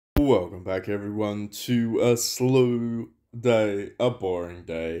Welcome back, everyone, to a slow day, a boring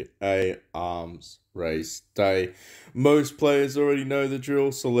day, a arms race day. Most players already know the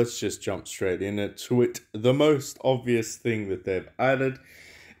drill, so let's just jump straight into it. The most obvious thing that they've added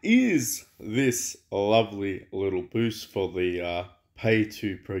is this lovely little boost for the pay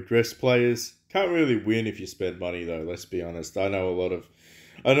to progress players. Can't really win if you spend money, though. Let's be honest. I know a lot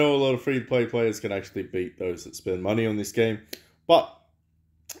of free to play players can actually beat those that spend money on this game, but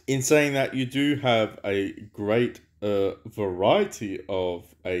in saying that, you do have a great variety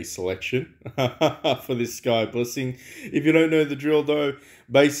of a selection for this Sky Blessing. If you don't know the drill, though,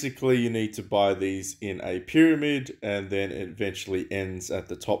 basically you need to buy these in a pyramid, and then it eventually ends at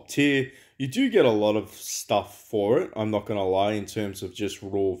the top tier. You do get a lot of stuff for it, I'm not going to lie, in terms of just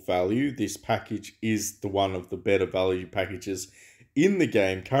raw value. This package is one of the better value packages in the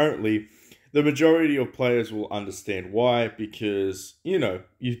game currently. The majority of players will understand why, because, you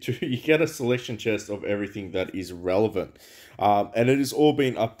get a selection chest of everything that is relevant. And it has all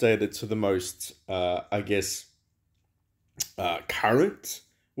been updated to the most, current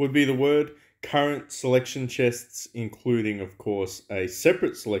would be the word. Current selection chests, including, of course, a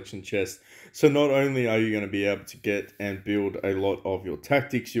separate selection chest. So not only are you going to be able to get and build a lot of your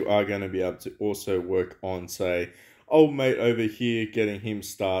tactics, you are going to be able to also work on, say, old mate over here, getting him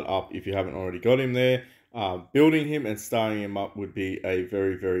start up if you haven't already got him there. Building him and starting him up would be a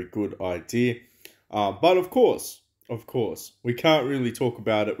very, very good idea. But of course, we can't really talk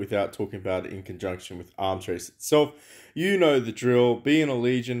about it without talking about it in conjunction with Arms Race itself. You know the drill. Be in a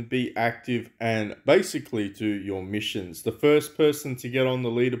legion, be active, and basically do your missions. The first person to get on the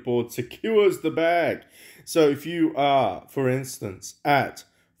leaderboard secures the bag. So if you are, for instance, at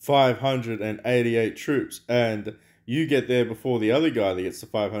 588 troops and you get there before the other guy that gets to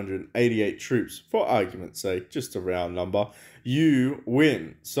 588 troops, for argument's sake, just a round number, you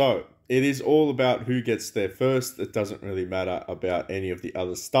win. So it is all about who gets there first. It doesn't really matter about any of the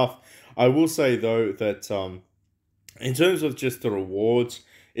other stuff. I will say, though, that in terms of just the rewards,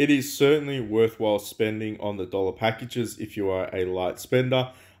 it is certainly worthwhile spending on the dollar packages if you are a light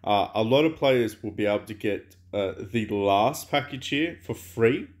spender. A lot of players will be able to get the last package here for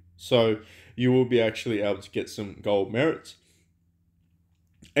free. So you will be actually able to get some gold merits.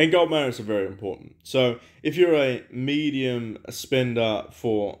 And gold merits are very important. So if you're a medium spender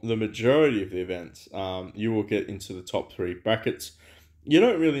for the majority of the events, you will get into the top 3 brackets. You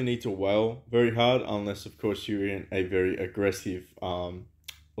don't really need to whale very hard unless, of course, you're in a very aggressive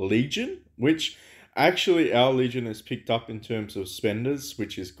legion, which actually our legion has picked up in terms of spenders,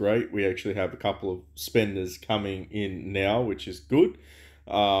 which is great. We actually have a couple of spenders coming in now, which is good.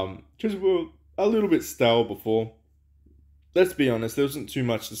 Because we were a little bit stale before. Let's be honest, there wasn't too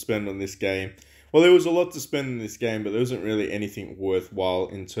much to spend on this game. Well, there was a lot to spend in this game, but there wasn't really anything worthwhile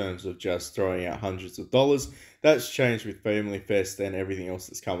in terms of just throwing out hundreds of dollars. That's changed with Family Fest and everything else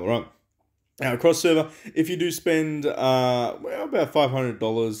that's come around. Now, cross server, if you do spend about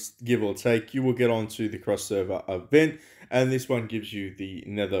 $500, give or take, you will get onto the cross server event. And this one gives you the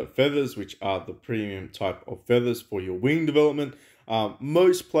nether feathers, which are the premium type of feathers for your wing development.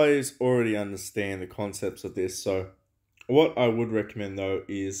 Most players already understand the concepts of this. So what I would recommend, though,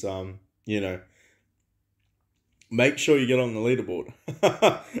 is, make sure you get on the leaderboard.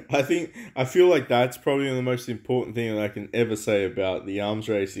 I feel like that's probably the most important thing that I can ever say about the arms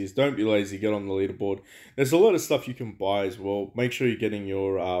race is don't be lazy, get on the leaderboard. There's a lot of stuff you can buy as well. Make sure you're getting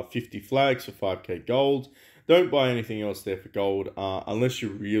your 50 flags for 5k gold. Don't buy anything else there for gold unless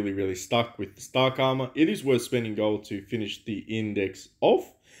you're really, really stuck with the Stark Armor. It is worth spending gold to finish the index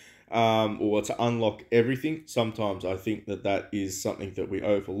off. Or to unlock everything. Sometimes I think that is something that we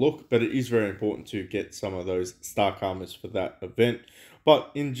overlook, but it is very important to get some of those Stark Armors for that event.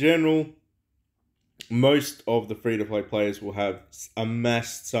 But in general, most of the free-to-play players will have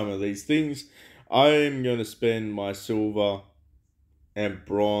amassed some of these things. I am going to spend my silver and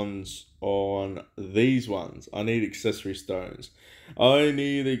bronze on these ones. I need accessory stones. I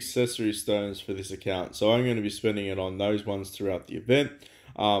need accessory stones for this account, so I'm going to be spending it on those ones throughout the event.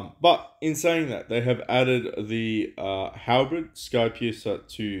 But in saying that, they have added the halberd sky piercer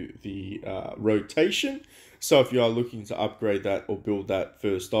to the rotation. So if you are looking to upgrade that or build that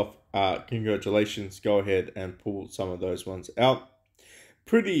first off, congratulations, go ahead and pull some of those ones out.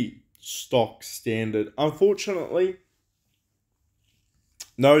 Pretty stock standard. Unfortunately,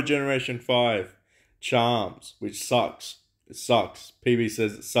 no Generation 5 charms, which sucks. It sucks. PB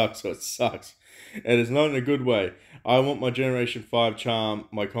says it sucks, so it sucks. It is not in a good way. I want my Generation 5 charm,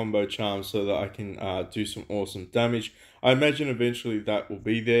 my combo charm, so that I can do some awesome damage. I imagine eventually that will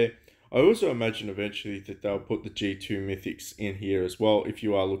be there. I also imagine eventually that they'll put the G2 Mythics in here as well if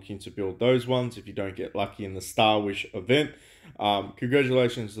you are looking to build those ones, if you don't get lucky in the Star Wish event.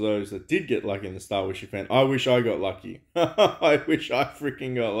 Congratulations to those that did get lucky in the Star Wish event. I wish I got lucky. I wish I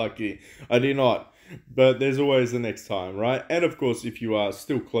freaking got lucky. I did not. But there's always the next time, right? And of course, if you are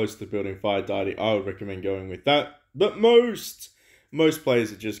still close to building Fire Deity, I would recommend going with that. But most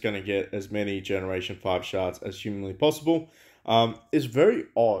players are just going to get as many Generation 5 shards as humanly possible. It's very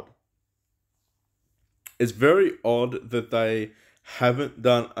odd. It's very odd that they haven't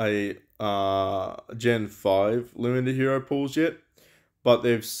done a Gen 5 limited hero pools yet, but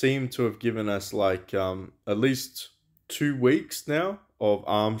they've seemed to have given us like at least 2 weeks now of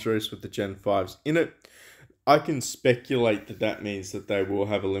arms race with the Gen 5s in it. I can speculate that that means that they will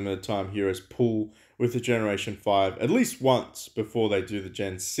have a limited time heroes pool with the Generation 5 at least once before they do the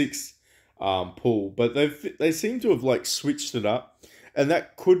Gen 6 pool. But they seem to have like switched it up. And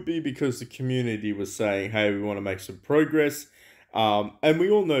that could be because the community was saying, hey, we want to make some progress. And we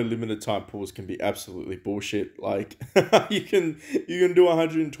all know limited time pools can be absolutely bullshit. Like you can do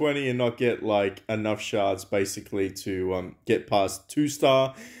 120 and not get like enough shards basically to get past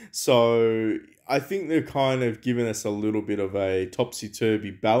 2-star. So I think they're kind of giving us a little bit of a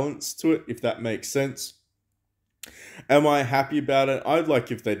topsy-turvy balance to it, if that makes sense. Am I happy about it? I'd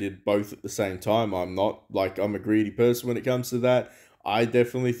like if they did both at the same time. I'm not. Like, I'm a greedy person when it comes to that. I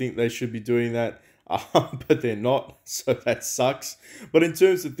definitely think they should be doing that, but they're not, so that sucks. But in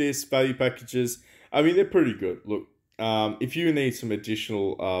terms of this, value packages, I mean, they're pretty good. Look, if you need some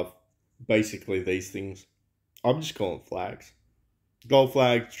additional, basically these things, I'm just calling flags. Gold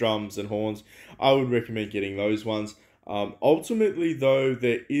flags, drums, and horns. I would recommend getting those ones. Ultimately, though,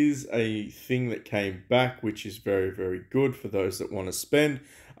 there is a thing that came back, which is very, very good for those that want to spend.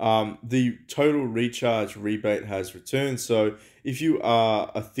 The total recharge rebate has returned. So if you are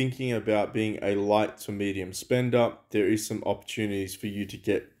thinking about being a light to medium spender, there is some opportunities for you to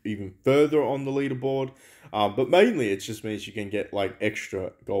get even further on the leaderboard. But mainly it just means you can get like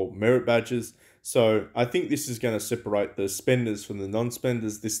extra gold merit badges. So I think this is going to separate the spenders from the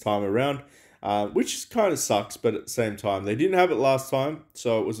non-spenders this time around. Which kind of sucks, but at the same time, they didn't have it last time,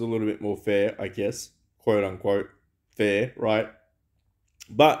 so it was a little bit more fair, I guess, quote unquote, fair, right?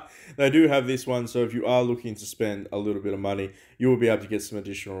 But they do have this one, so if you are looking to spend a little bit of money, you will be able to get some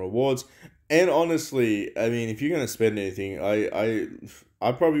additional rewards. And honestly, I mean, if you're going to spend anything,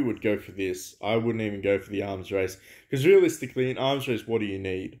 I probably would go for this. I wouldn't even go for the arms race, because realistically, in arms race, what do you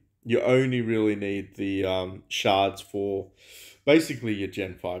need? You only really need the shards for basically your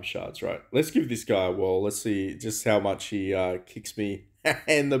Gen 5 shards, right? Let's give this guy a whirl. Let's see just how much he kicks me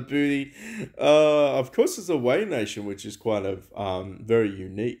in the booty. Of course, it's a Way Nation, which is kind of very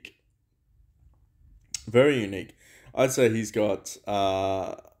unique. Very unique. I'd say he's got...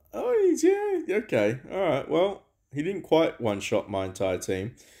 yeah, okay. All right, well, he didn't quite one-shot my entire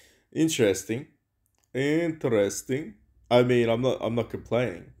team. Interesting. Interesting. I mean, I'm not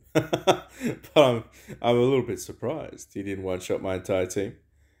complaining. But I'm a little bit surprised he didn't one-shot my entire team.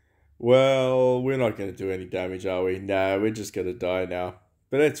 Well, we're not going to do any damage, are we? No, we're just going to die now.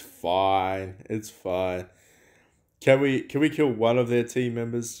 But it's fine. It's fine. Can we kill one of their team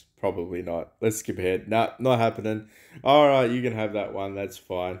members? Probably not. Let's skip ahead. Nah, not happening. All right, you can have that one. That's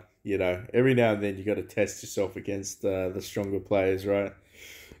fine. You know, every now and then you got to test yourself against the stronger players, right?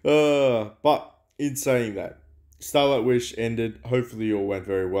 But in saying that, Starlight Wish ended. Hopefully all went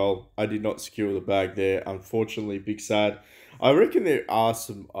very well. I did not secure the bag there. Unfortunately, big sad. I reckon there are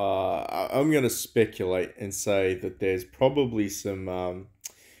some... I'm going to speculate and say that there's probably some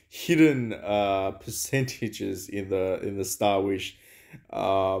hidden percentages in the Star Wish.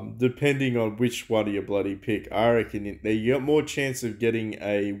 Depending on which one you bloody pick. I reckon you got more chance of getting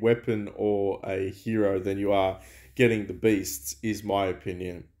a weapon or a hero than you are getting the beasts, is my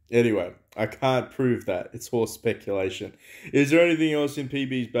opinion. Anyway, I can't prove that. It's all speculation. Is there anything else in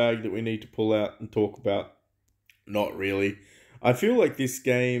PB's bag that we need to pull out and talk about? Not really. I feel like this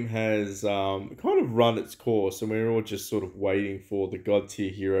game has kind of run its course and we're all just sort of waiting for the God tier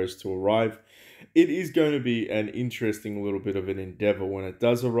heroes to arrive. It is going to be an interesting little bit of an endeavor when it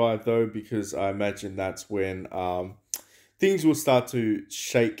does arrive, though, because I imagine that's when things will start to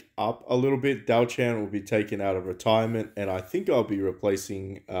shake up a little bit. Dao Chan will be taken out of retirement, and I think I'll be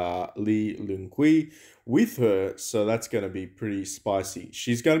replacing Li Lungqi with her, so that's going to be pretty spicy.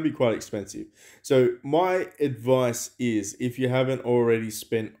 She's going to be quite expensive. So my advice is, if you haven't already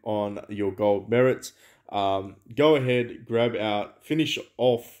spent on your gold merits, go ahead, grab out, finish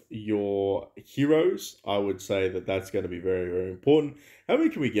off your heroes. I would say that that's going to be very, very important. How many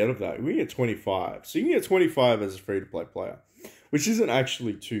can we get of that? We can get 25. So you can get 25 as a free-to-play player. which isn't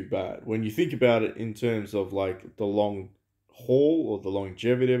actually too bad when you think about it in terms of like the long haul or the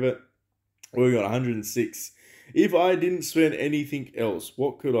longevity of it. We got 106. If I didn't spend anything else,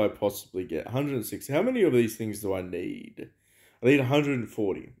 what could I possibly get? 106. How many of these things do I need? I need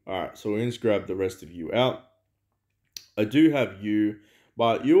 140. All right, so we're going to grab the rest of you out. I do have you,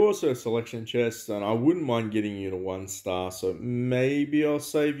 but you're also a selection chest, and I wouldn't mind getting you to 1 star, so maybe I'll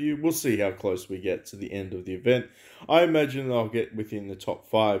save you. We'll see how close we get to the end of the event. I imagine I'll get within the top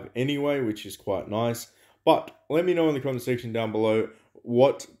 5 anyway, which is quite nice. But let me know in the comment section down below,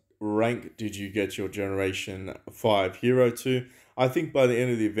 what rank did you get your Generation 5 hero to? I think by the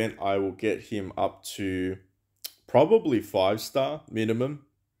end of the event, I will get him up to probably 5-star minimum.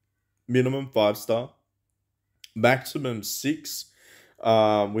 Minimum 5-star. Maximum 6,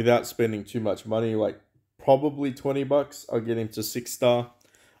 without spending too much money, like probably $20. I'll get him to 6-star.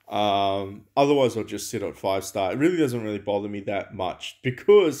 Otherwise, I'll just sit at 5-star. It really doesn't really bother me that much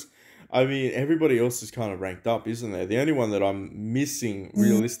because, I mean, everybody else is kind of ranked up, isn't there? The only one that I'm missing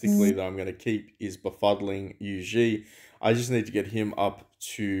realistically that I'm going to keep is Befuddling UG. I just need to get him up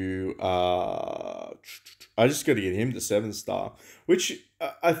to, I just got to get him to 7-star, which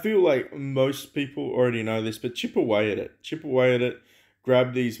I feel like most people already know this, but chip away at it. Chip away at it.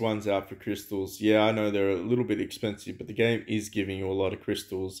 Grab these ones out for crystals. Yeah, I know they're a little bit expensive, but the game is giving you a lot of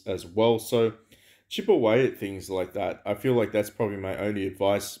crystals as well. So chip away at things like that. I feel like that's probably my only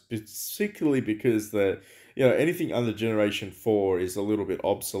advice, particularly because anything under Generation 4 is a little bit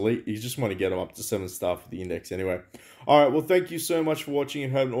obsolete. You just want to get them up to 7-star for the index anyway. All right, well, thank you so much for watching.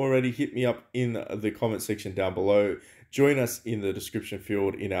 If you haven't already, hit me up in the comment section down below. Join us in the description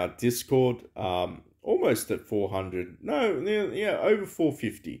field in our Discord. Almost at 400. No, yeah, over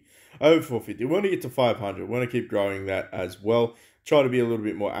 450. Over 450. We want to get to 500. We want to keep growing that as well. Try to be a little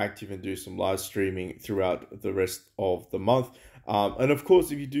bit more active and do some live streaming throughout the rest of the month. And of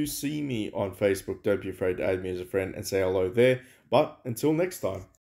course, if you do see me on Facebook, don't be afraid to add me as a friend and say hello there. But until next time.